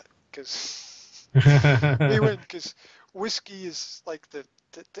because we win because whiskey is like the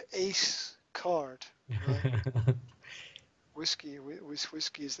ace card, right? Whiskey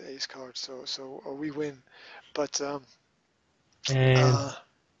is the ace card, so we win. But And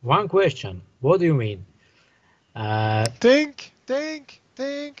one question, what do you mean?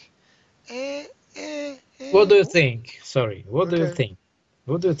 think. What do you think? Sorry, what do you Okay. think?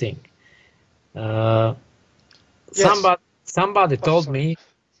 What do you think? Uh, Yes. somebody Oh, told sorry. me,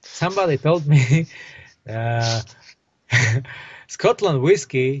 somebody told me, uh, Scotland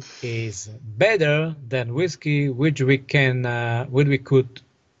whiskey is better than whiskey which we could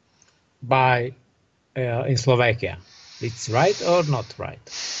buy in Slovakia. It's right or not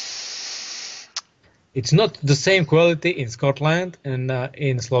right? It's not the same quality in Scotland and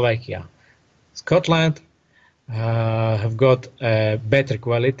in Slovakia. Scotland have got better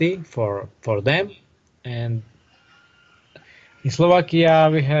quality for them, and in Slovakia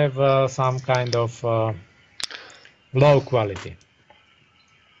we have some kind of low quality.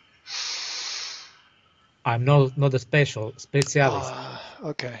 I'm not a specialist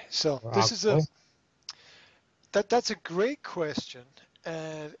Okay. So for this is a alcohol. that's a great question,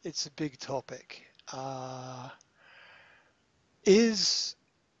 and it's a big topic. Is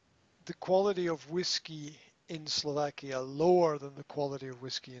the quality of whiskey in Slovakia lower than the quality of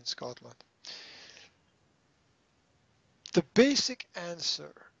whiskey in Scotland? The basic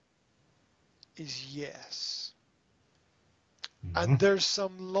answer is yes. And Mhm. there's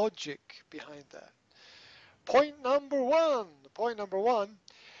some logic behind that. Point number one,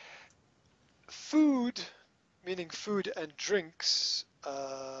 food, meaning food and drinks,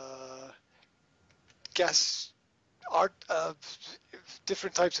 gas, art,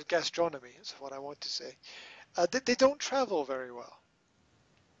 different types of gastronomy is what I want to say. They don't travel very well.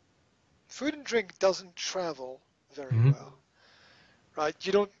 Food and drink doesn't travel very Mhm. well, right?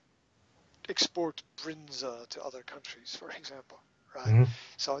 You don't export brinza to other countries, for example, right? Mhm.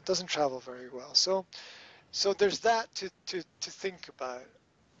 So it doesn't travel very well. So there's that to think about.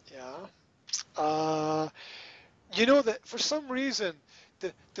 Yeah. Uh, you know that for some reason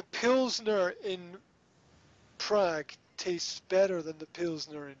the Pilsner in Prague tastes better than the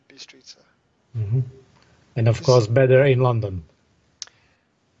Pilsner in Bistrica. Mhm. And of This, course, better in London.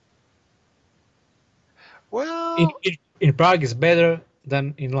 well, In Prague is better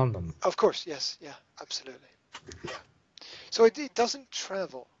than in London. of course, yes, yeah, absolutely, yeah. So it doesn't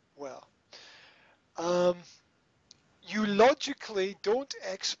travel well. Um, you logically don't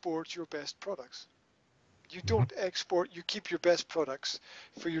export your best products. You Mhm. don't export, you keep your best products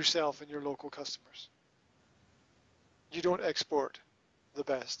for yourself and your local customers. You don't export the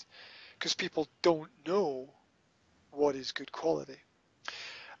best because people don't know what is good quality.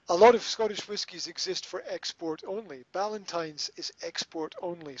 A lot of Scottish whiskies exist for export only. Ballantine's is export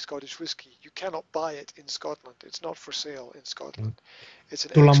only Scottish whiskey. You cannot buy it in Scotland. It's not for sale in Scotland. It's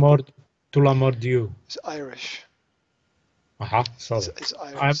an export. Tullamore, Tullamore Dew. It's Irish. Aha, It's, sorry. it's,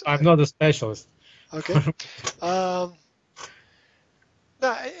 I'm it's I'm not a specialist. okay. Um,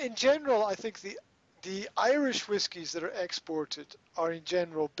 Now, in general, I think the Irish whiskies that are exported are in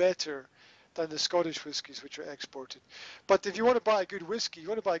general better than the Scottish whiskies which are exported. But if you want to buy a good whiskey,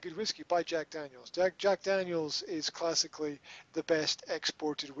 buy Jack Daniels. Jack Daniels is classically the best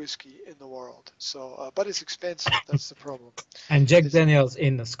exported whiskey in the world. So, but it's expensive. That's the problem. And Jack It's, Daniels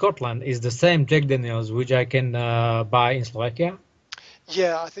in Scotland is the same Jack Daniels which I can buy in Slovakia.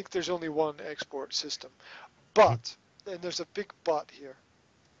 yeah, I think there's only one export system. But, and there's a big but here.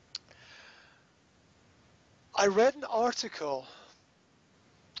 I read an article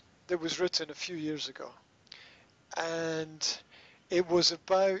that was written a few years ago, and it was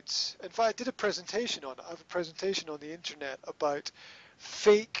about, in fact, I did a presentation on it. I have a presentation on the internet about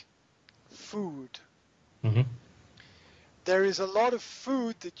fake food. Mhm. There is a lot of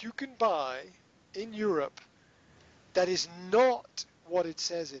food that you can buy in Europe that is not what it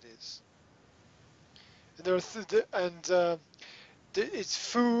says it is. And there are it's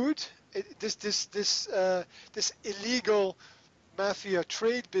food. This illegal mafia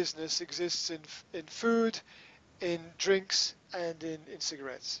trade business exists in food, in drinks, and in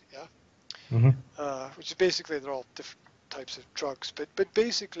cigarettes. Yeah. Mhm. Which is basically they're all different types of drugs. But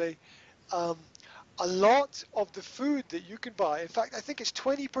basically, um, a lot of the food that you can buy, in fact, I think it's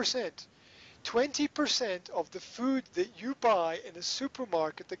 20%. 20% of the food that you buy in a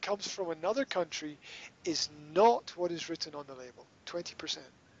supermarket that comes from another country is not what is written on the label.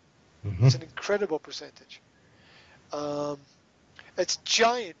 20%. Mhm. It's an incredible percentage. Um, it's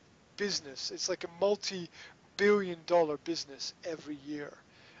giant business. It's like a multi-billion-dollar business every year,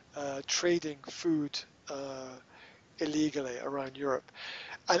 trading food illegally around Europe.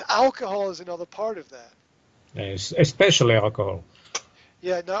 And alcohol is another part of that. Yes, especially alcohol.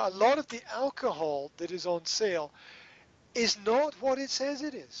 Yeah, now a lot of the alcohol that is on sale is not what it says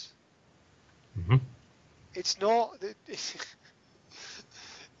it is. Hmm. It's not.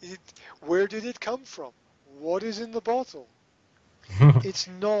 It, where did it come from? What is in the bottle? It's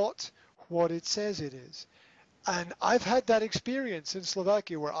not what it says it is. And I've had that experience in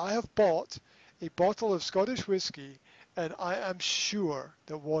Slovakia where I have bought a bottle of Scottish whiskey and I am sure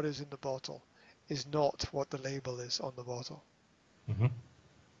that what is in the bottle is not what the label is on the bottle. Hmm.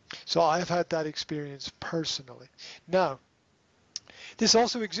 So I've had that experience personally. Now, this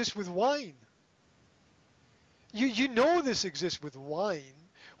also exists with wine. You know this exists with wine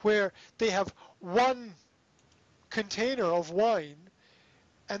where they have one container of wine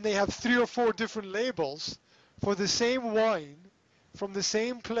and they have 3 or 4 different labels for the same wine from the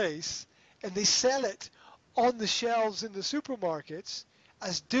same place, and they sell it on the shelves in the supermarkets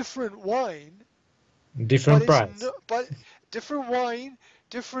as different wine, but Different it's price. no, but different wine,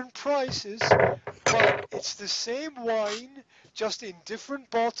 different prices, but it's the same wine just in different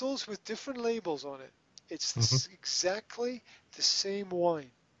bottles with different labels on it. Hmm. Exactly the same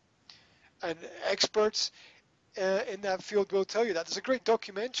wine. And experts in that field will tell you that. There's a great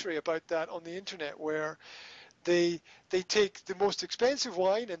documentary about that on the internet where they they take the most expensive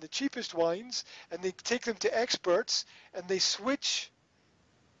wine and the cheapest wines and they take them to experts and they switch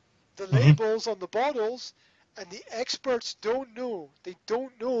the Hmm. labels on the bottles and the experts don't know. They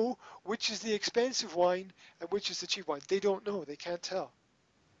don't know which is the expensive wine and which is the cheap wine. They don't know. They can't tell.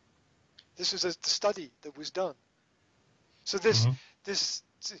 This is a study that was done. So Hmm. this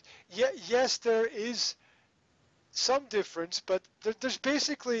yeah, yes, there is some difference, but there's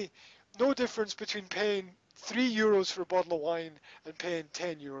basically no difference between paying €3 for a bottle of wine and paying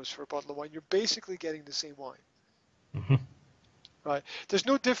 €10 for a bottle of wine. You're basically getting the same wine, Hmm. right? There's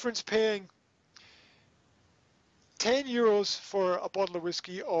no difference paying €10 for a bottle of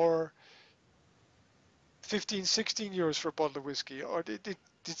whiskey or 15, €16 for a bottle of whiskey, or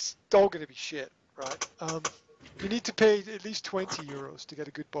it's all going to be shit, right? You need to pay at least €20 to get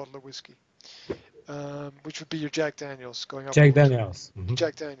a good bottle of whiskey, which would be your Jack Daniels going Jack upwards. Daniels. Hmm.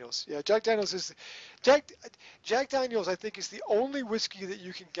 Jack Daniels. Yeah, Jack Daniels is Jack Jack Daniels I think is the only whiskey that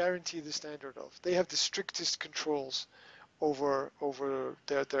you can guarantee the standard of. They have the strictest controls over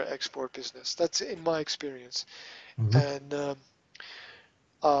their export business. That's in my experience. Hmm. And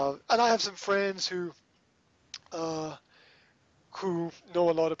I have some friends uh, who know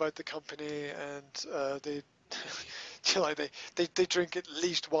a lot about the company and they like they drink at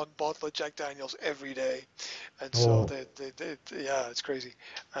least one bottle of Jack Daniels every day, and so Oh. they yeah, it's crazy,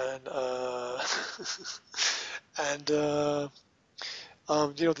 and and the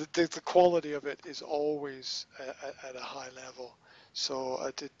quality of it is always at a high level, so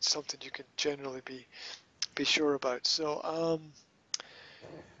it's something you can generally be sure about. So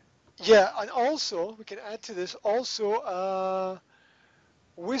yeah, and also we can add to this also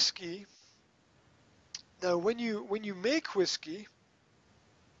whiskey. Now, when you make whiskey,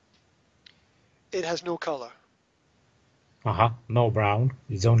 it has no color. Uh-huh. No brown.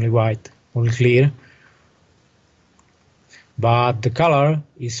 It's only white, only clear. But the color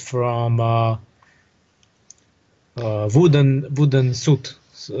is from wooden soot,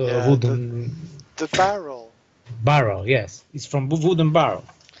 Yeah, wooden the barrel. barrel. Yes, it's from wooden barrel.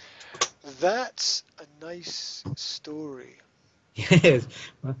 That's a nice story. Yes,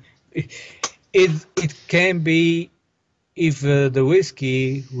 it can be if the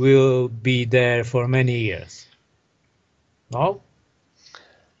whiskey will be there for many years. No,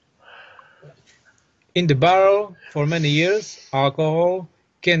 in the barrel for many years, alcohol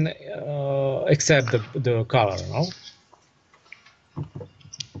can accept the color. No.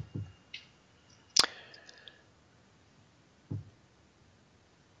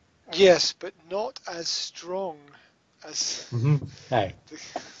 Yes, but not as strong as Hmm. Hey, the,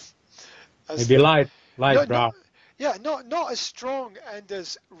 as maybe the light no no brown. yeah, not as strong and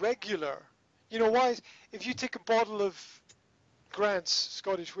as regular. You know why? If you take a bottle of Grant's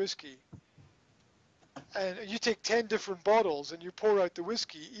Scottish whiskey and you take 10 different bottles and you pour out the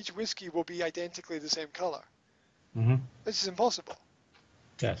whiskey, each whiskey will be identically the same color. Hmm. This is impossible.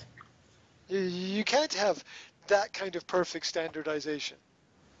 Yes. You can't have that kind of perfect standardization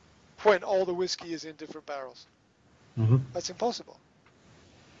when all the whiskey is in different barrels. Hmm. That's impossible.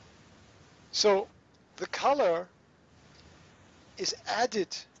 So the color is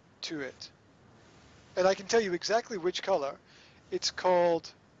added to it. And I can tell you exactly which color. It's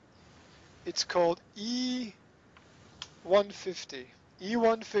called E150.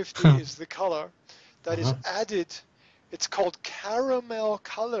 E150 is the color that is Uh-huh. added It's called caramel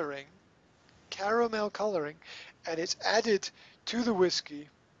coloring, and it's added to the whiskey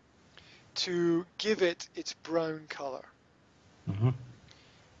to give it its brown color.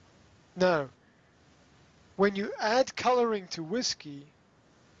 Now, when you add coloring to whiskey,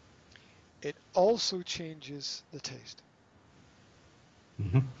 it also changes the taste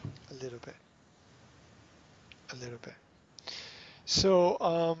a little bit. So,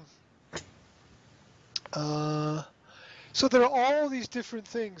 so there are all these different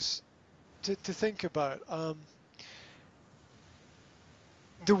things to think about.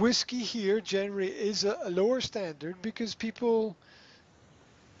 The whiskey here generally is a lower standard because people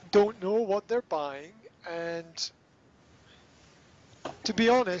don't know what they're buying, and to be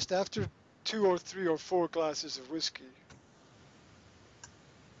honest, after 2 or 3 or 4 glasses of whiskey,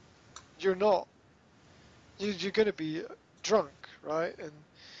 you're going to be drunk, right? And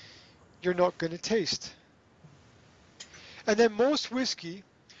you're not going to taste. And then most whiskey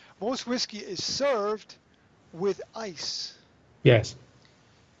is served with ice. Yes.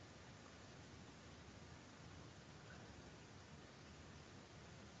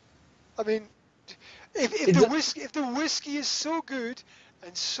 I mean, if the whiskey is so good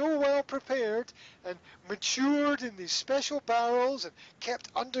and so well prepared and matured in these special barrels and kept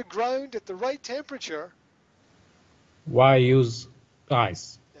underground at the right temperature, why use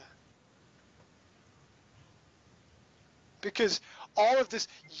ice? Yeah. Because all of this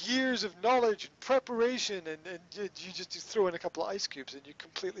years of knowledge and preparation, and you just throw in a couple of ice cubes and you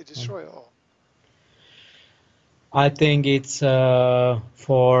completely destroy it all. I think it's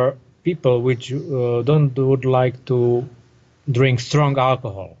for people which would like to drink strong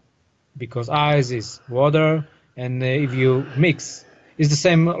alcohol, because ice is water, and if you mix, it's the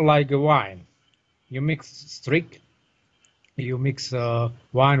same like a wine. You mix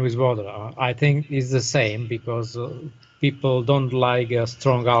wine with water. I think it's the same because people don't like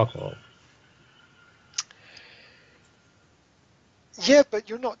strong alcohol. Yeah, but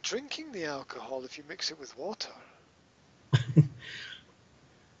you're not drinking the alcohol if you mix it with water.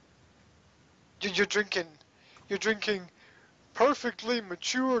 You're drinking perfectly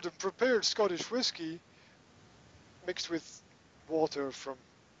matured and prepared Scottish whiskey mixed with water from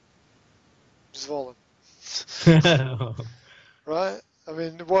Zvolen. Right? I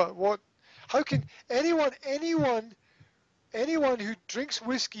mean, what? How can anyone who drinks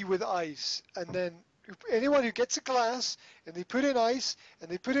whiskey with ice, and then anyone who gets a glass and they put in ice and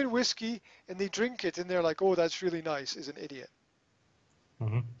they put in whiskey and they drink it and they're like, oh, that's really nice, is an idiot.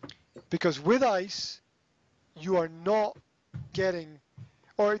 Because with ice, you are not getting,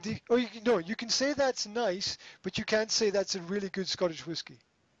 you can say that's nice, but you can't say that's a really good Scottish whiskey,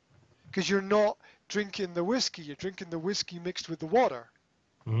 because you're not drinking the whiskey, you're drinking the whiskey mixed with the water.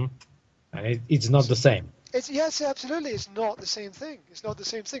 And it's not the same. Yes, absolutely, it's not the same thing. It's not the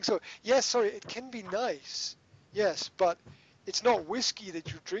same thing. So yes, sorry, it can be nice, yes, but it's not whiskey that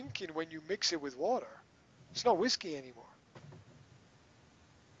you're drinking when you mix it with water. It's not whiskey anymore.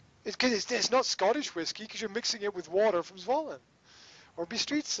 It's not Scottish whiskey because you're mixing it with water from Zvolen or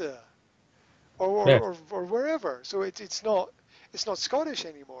Bistrica or wherever. So it's not Scottish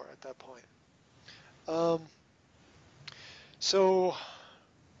anymore at that point. So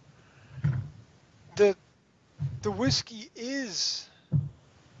the whiskey is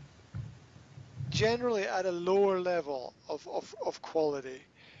generally at a lower level of quality.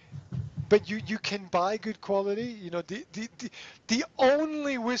 But you can buy good quality. You know, the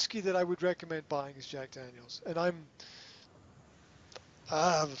only whiskey that I would recommend buying is Jack Daniel's, and I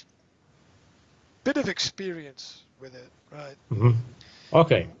have a bit of experience with it, right?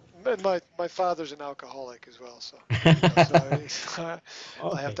 Okay. And my father's an alcoholic as well, so, I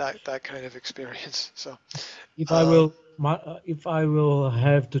have that kind of experience. So if I will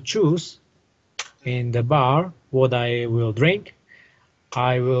have to choose in the bar what I will drink,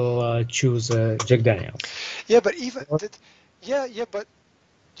 I will choose Jack Daniel's. Yeah, but but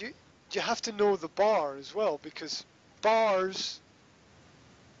you have to know the bar as well, because bars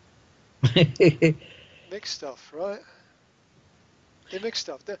mix stuff, right? They mix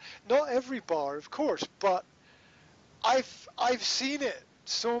stuff. Not every bar, of course, but I've seen it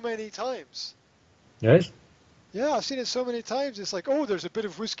so many times. Yes. Yeah, I've seen it so many times. It's like, oh, there's a bit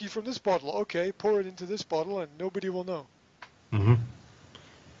of whiskey from this bottle. Okay, pour it into this bottle, and nobody will know.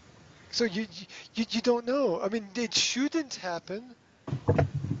 So you don't know. I mean, it shouldn't happen.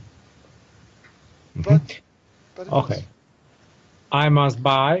 But okay. Does. I must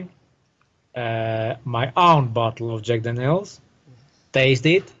buy my own bottle of Jack Daniel's, taste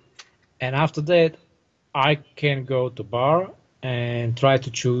it, and after that, I can go to bar and try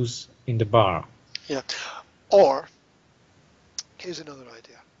to choose in the bar. Yeah. Or Here's another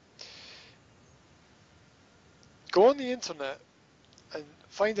idea. Go on the internet and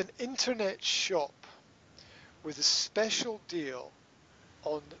find an internet shop with a special deal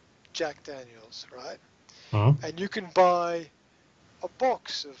on Jack Daniels, right? Uh-huh. And you can buy a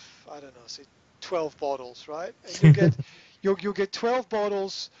box of, I don't know, say 12 bottles, right? And you'll get 12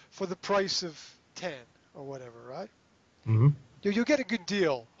 bottles for the price of 10 or whatever, right? Mm-hmm. You'll get a good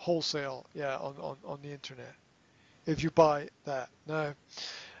deal wholesale, yeah, on the internet if you buy that. Now,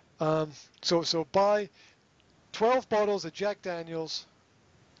 so buy 12 bottles of Jack Daniels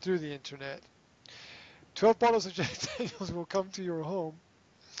through the internet. 12 bottles of Jack Daniels will come to your home,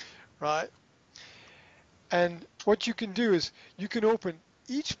 right? And what you can do is you can open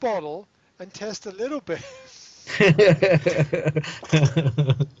each bottle and test a little bit.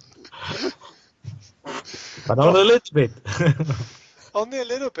 But only a little bit. Only a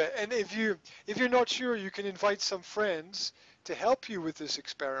little bit. And if you're not sure, you can invite some friends to help you with this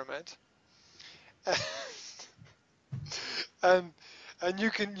experiment. and you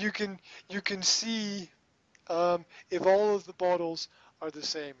can see if all of the bottles are the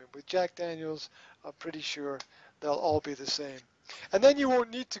same. And with Jack Daniels, I'm pretty sure they'll all be the same. And then you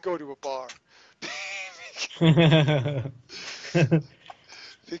won't need to go to a bar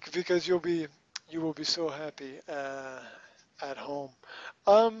because you will be so happy at home.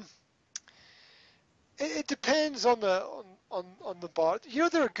 It depends on the bar. You know,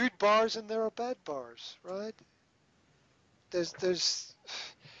 there are good bars and there are bad bars, right? There's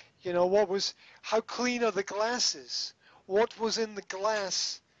you know, how clean are the glasses? What was in the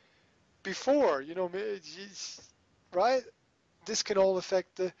glass before? You know, right? This can all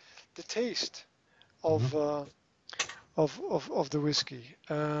affect the taste of of the whiskey.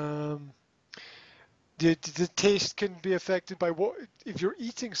 The taste can be affected by what if you're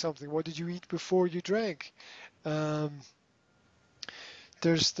eating something. What did you eat before you drank? Um,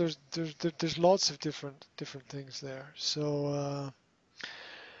 there's lots of different things there. So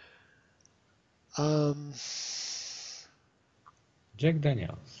Jack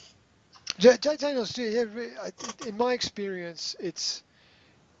Daniels. Jack Daniels, yeah, in my experience, it's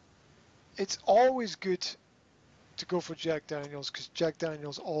always good to go for Jack Daniels because Jack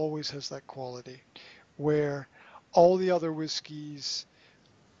Daniels always has that quality where all the other whiskeys,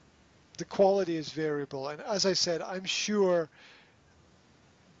 the quality is variable. And as I said, I'm sure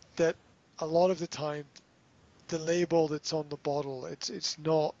that a lot of the time the label that's on the bottle, it's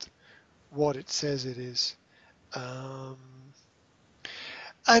not what it says it is.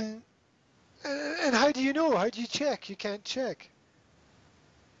 And how do you know? How do you check? You can't check.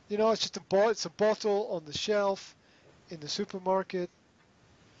 You know, it's just it's a bottle on the shelf in the supermarket.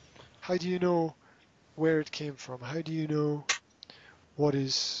 How do you know where it came from? How do you know what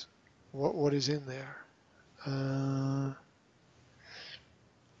is in there?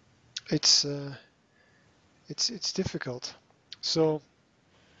 It's difficult. So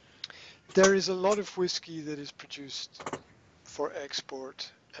there is a lot of whiskey that is produced for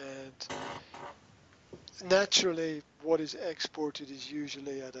export, and naturally, what is exported is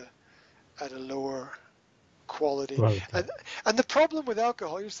usually at a lower quality. Quality. And the problem with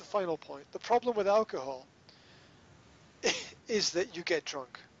alcohol, here's the final point. The problem with alcohol is that you get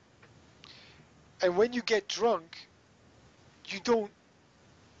drunk. And when you get drunk, you don't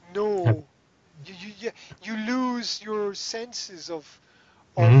know. You lose your senses of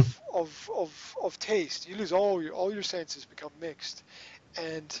taste. You lose all your senses become mixed,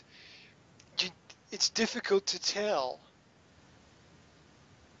 and it's difficult to tell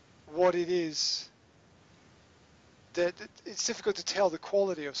what it is. That it's difficult to tell the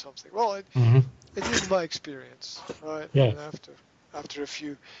quality of something. Well, it is my experience, right? Yeah. And after a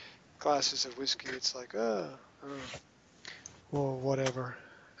few glasses of whiskey, it's like, well, whatever.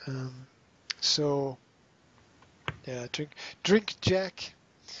 So, yeah, drink Jack,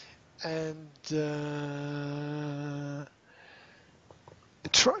 and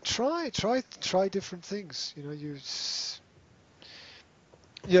try different things. You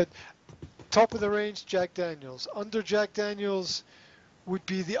know, top of the range Jack Daniels. Under Jack Daniels would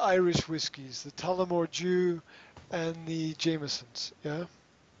be the Irish whiskies, the Tullamore Dew and the Jamesons. Yeah,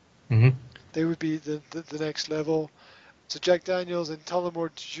 they would be the next level. So Jack Daniels and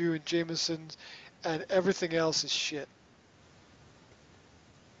Tullamore Dew and Jamesons, and everything else is shit.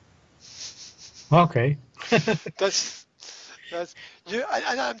 Okay. that's yeah.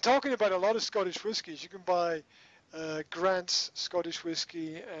 And I'm talking about a lot of Scottish whiskies. You can buy Grant's Scottish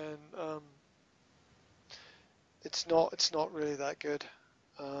whiskey, and it's not really that good.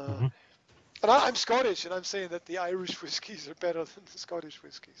 And I'm Scottish, and I'm saying that the Irish whiskies are better than the Scottish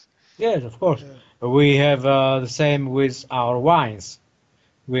whiskies. Yes, of course. Yeah. We have the same with our wines.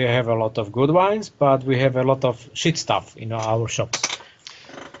 We have a lot of good wines, but we have a lot of shit stuff in our shops.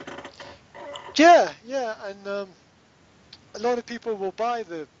 Yeah, yeah, and a lot of people will buy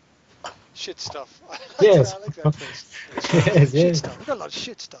the shit stuff. Yes. I like that phrase. Yes, Shit yes. stuff. We got a lot of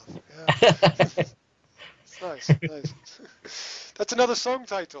shit stuff. Yeah. It's nice, nice. That's another song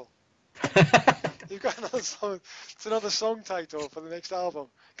title. You've got another song. It's another song title for the next album.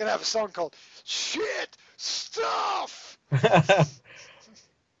 Gonna have a song called "Shit Stuff."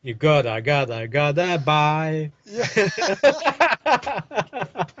 You gotta buy. Yeah.